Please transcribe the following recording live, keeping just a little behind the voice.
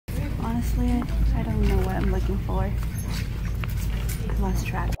honestly, I don't know what I'm looking for. I lost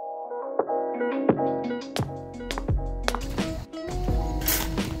track.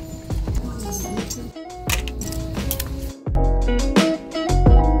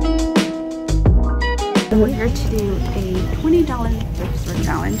 We're here to do a $20 thrift store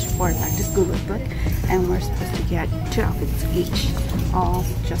challenge for back to school lookbook, and we're supposed to get 2 outfits each, all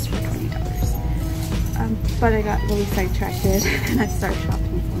just for $20. But I got really sidetracked and I started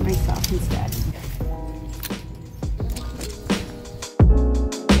shopping for myself instead.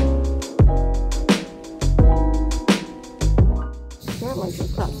 Apparently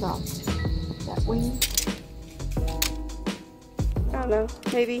it cuts off that wing. I don't know,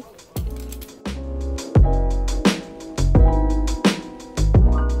 maybe.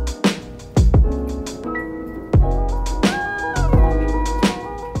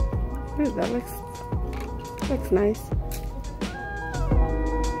 Ooh, that looks nice.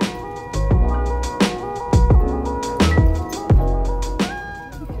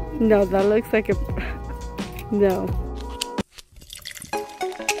 No, that looks like a no.